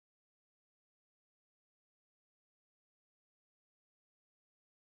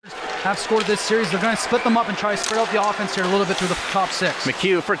have scored this series. They're going to split them up and try to spread out the offense here a little bit through the top six.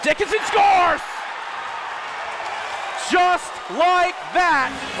 McHugh for Dickinson, scores! Just like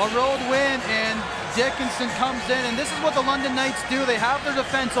that. A road win, and Dickinson comes in, and this is what the London Knights do. They have their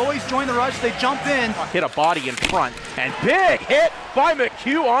defense always join the rush. They jump in. Hit a body in front, and big hit by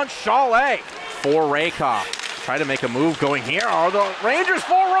McHugh on Chalet. For Rakoff. Try to make a move going here. Are the Rangers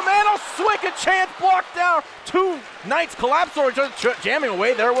for Romano? Swick, a chance blocked down. Two Knights collapse or just jamming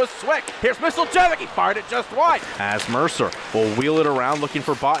away. There was Swick. Here's Misteljevic. He fired it just wide. As Mercer will wheel it around looking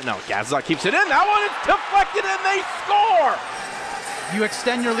for Botno. Gazza keeps it in. That one is deflected and they score. You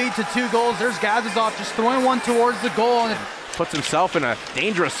extend your lead to 2 goals. There's Gazazov just throwing one towards the goal. And puts himself in a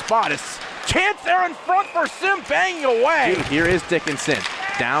dangerous spot. It's chance there in front for Sim, banging away. Here is Dickinson.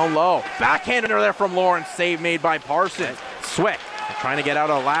 Down low. Backhander there from Lawrence. Save made by Parsons. Swick trying to get out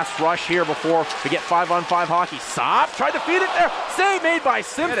a last rush here before we get 5-on-5 hockey. Saab tried to feed it there. Save made by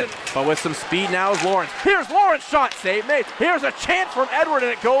Simpson. But with some speed now is Lawrence. Here's Lawrence shot. Save made. Here's a chance from Edward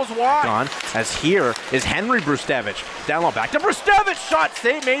and it goes wide. On as here is Henry Brustevich. Down low. Back to Brustevich. Shot.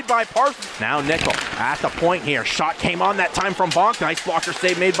 Save made by Parsons. Now Nickel at the point here. Shot came on that time from Bonk. Nice blocker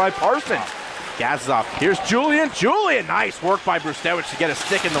save made by Parsons. Gazov. Here's Julien. Julien. Nice work by Brustevich to get a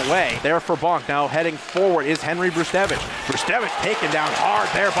stick in the way. There for Bonk. Now heading forward is Henry Brustevich. Brustevich taken down hard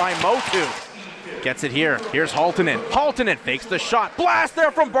there by Motu. Gets it here. Here's Haltonen. Haltonen fakes the shot. Blast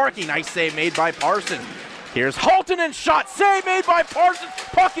there from Barkey. Nice save made by Parsons. Here's Haltonen. Shot. Save made by Parsons.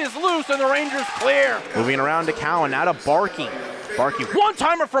 Puck is loose and the Rangers clear. Moving around to Cowan. Now to Barkey. Barkey,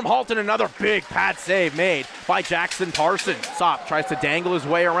 one-timer from Halton, another big pad save made by Jackson Parsons. Sop tries to dangle his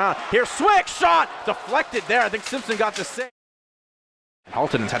way around. Here's Swick, shot, deflected there. I think Simpson got the save.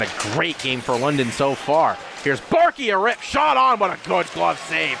 Haltonen's had a great game for London so far. Here's Barkey, a rip, shot on, but a good glove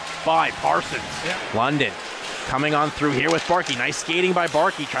save by Parsons. Yeah. London coming on through here with Barkey. Nice skating by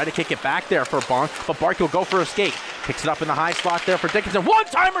Barkey. Try to kick it back there for Bonk, but Barkey will go for a skate. Picks it up in the high slot there for Dickinson.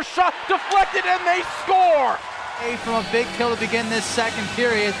 One-timer shot, deflected, and they score! From a big kill to begin this second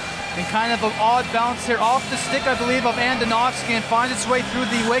period, and kind of an odd bounce here off the stick, I believe, of Andonovski, and finds its way through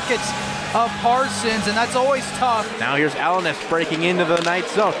the wickets of Parsons, and that's always tough. Now here's Alanis breaking into the Knight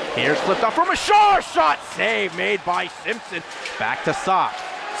zone. Here's flipped off from a shot, save made by Simpson. Back to Sop.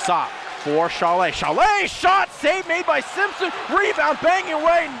 Sop for Chalet. Chalet shot, save made by Simpson. Rebound banging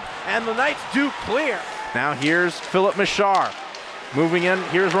away, and the Knights do clear. Now here's Philip Machar. Moving in,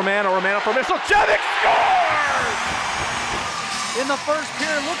 here's Romano. Romano for Misteljevic, scores! In the first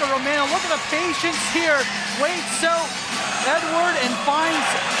period, look at Romano, look at the patience here. Waits out Edward and finds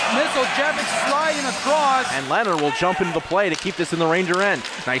Misteljevic sliding across. And Leonard will jump into the play to keep this in the Ranger end.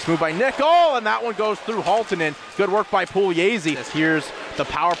 Nice move by Nick. Oh, and that one goes through Haltonen. Good work by Pugliese. Here's the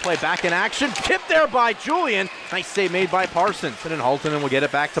power play back in action. Tipped there by Julien. Nice save made by Parsons. And then Haltonen will get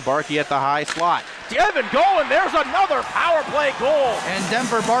it back to Barkey at the high slot. Devin goal, and there's another power play goal. And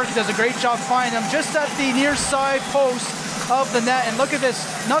Denver Barkey does a great job finding him just at the near side post of the net. And look at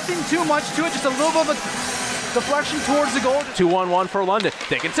this, nothing too much to it, just a little bit of a deflection towards the goal. 2-on-1 for London.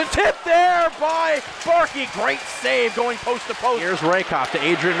 Dickinson tipped there by Barkey. Great save going post to post. Here's Rakoff to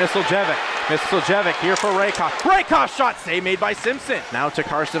Adrian Misteljevic. Misteljevic here for Rakoff. Rakoff shot, save made by Simpson. Now to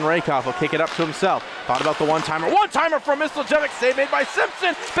Carson Rakoff. He'll kick it up to himself. Thought about the one-timer. One-timer from Misteljevic. Save made by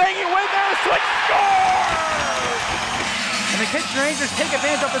Simpson. Banging away there. Switch scores! And the Kitchen Rangers take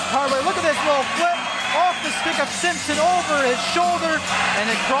advantage of this power play. Look at this little flip off the stick of Simpson over his shoulder and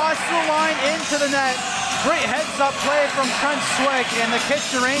across the line into the net. Great heads-up play from Trent Swick, and the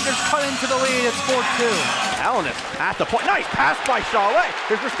Kitchen Rangers cut into the lead. It's 4-2. Alanis at the point. Nice pass by Chalet.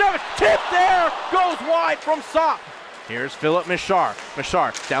 Here's Brustevich. Tip there. Goes wide from Sop. Here's Philip Machar.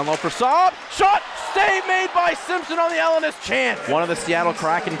 Machar down low for Saab. Shot. Save made by Simpson on the Alanis chance. One of the Seattle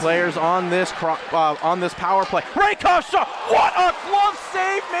Kraken players on this power play. Rakoff shot. What a glove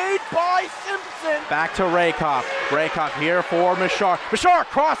save made by Simpson. Back to Rakoff. Rakoff here for Machar. Machar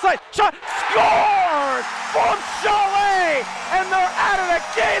cross side. Shot. Scored from Chalet. And they're at it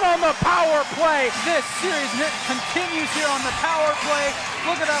again on the power play. This series continues here on the power play.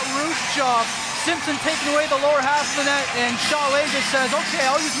 Look at that roof job. Simpson taking away the lower half of the net, and Chalet just says, okay,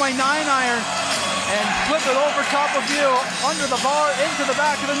 I'll use my 9-iron and flip it over top of you, under the bar, into the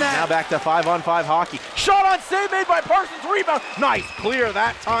back of the net. Now back to 5-on-5 hockey. Shot on save made by Parsons, rebound. Nice clear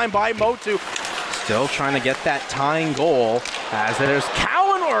that time by Motu. Still trying to get that tying goal as there's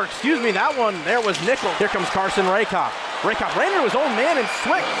Cowan, or excuse me, that one there was Nickel. Here comes Carson Rakoff. Rakoff ran into his own man and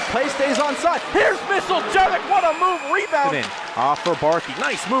Swick. Play stays on side. Here's Misteljevic. What a move. Rebound. Off for Barkey.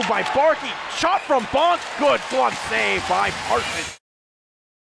 Nice move by Barkey. Shot from Bonk. Good glove save by Parsons.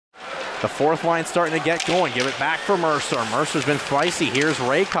 The fourth line starting to get going. Give it back for Mercer. Mercer's been feisty. Here's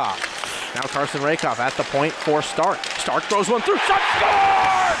Rakoff. Now Carson Rakoff at the point for Stark. Stark throws one through, shot,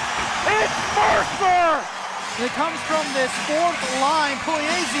 score! It's Mercer! And it comes from this fourth line,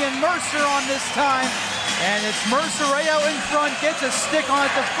 Pugliese and Mercer on this time. And it's Mercer right out in front, gets a stick on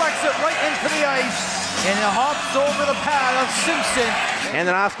it, deflects it right into the ice. And it hops over the pad of Simpson. And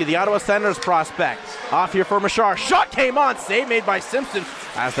then Oski, the Ottawa Senators prospect. Off here for Machar. Shot came on, save made by Simpson.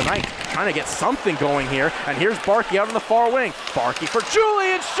 As the Knights trying to get something going here. And here's Barkey out on the far wing. Barkey for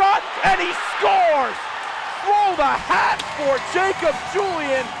Julien, shot, and he scores! Throw the hat for Jacob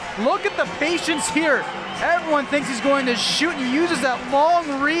Julien. Look at the patience here. Everyone thinks he's going to shoot, and he uses that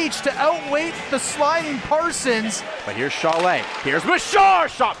long reach to outweight the sliding Parsons. But here's Chalet. Here's Machar.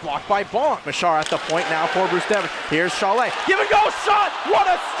 Shot blocked by Bonk. Machar at the point now for Brustevich. Here's Chalet. Give and go shot. What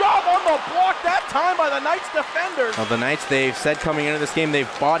a job on the block that time by the Knights defenders. Well, the Knights, they've said coming into this game, they've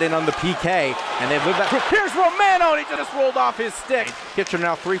bought in on the PK, and they've lived that. Here's Romano, and he just rolled off his stick. Kitcher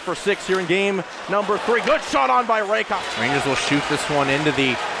now 3 for 6 here in game number 3. Good shot on by Rakoff. Rangers will shoot this one into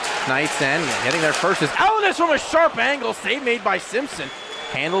the Knights end. Getting there first is Alanis from a sharp angle. Save made by Simpson.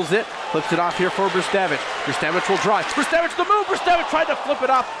 Handles it. Flips it off here for Brustevich. Brustevich will drive. Brustevich the move. Brustevich tried to flip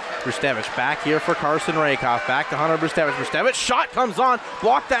it up. Brustevich back here for Carson Rakoff. Back to Hunter Brustevich. Brustevich shot comes on.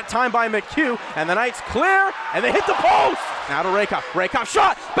 Blocked that time by McHugh. And the Knights clear. And they hit the post. Now to Rakoff. Rakoff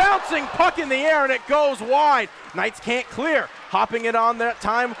shot. Bouncing puck in the air. And it goes wide. Knights can't clear. Hopping it on that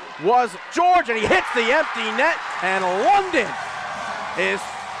time was George. And he hits the empty net. And London is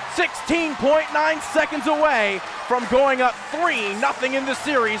 16.9 seconds away from going up 3-0 in the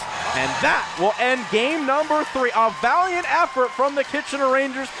series, and that will end game number 3. A valiant effort from the Kitchener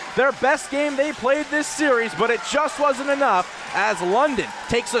Rangers, their best game they played this series, but it just wasn't enough as London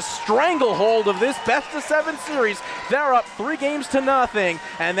takes a stranglehold of this best-of-7 series. They're up 3-0,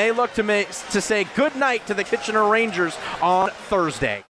 and they look to say good night to the Kitchener Rangers on Thursday.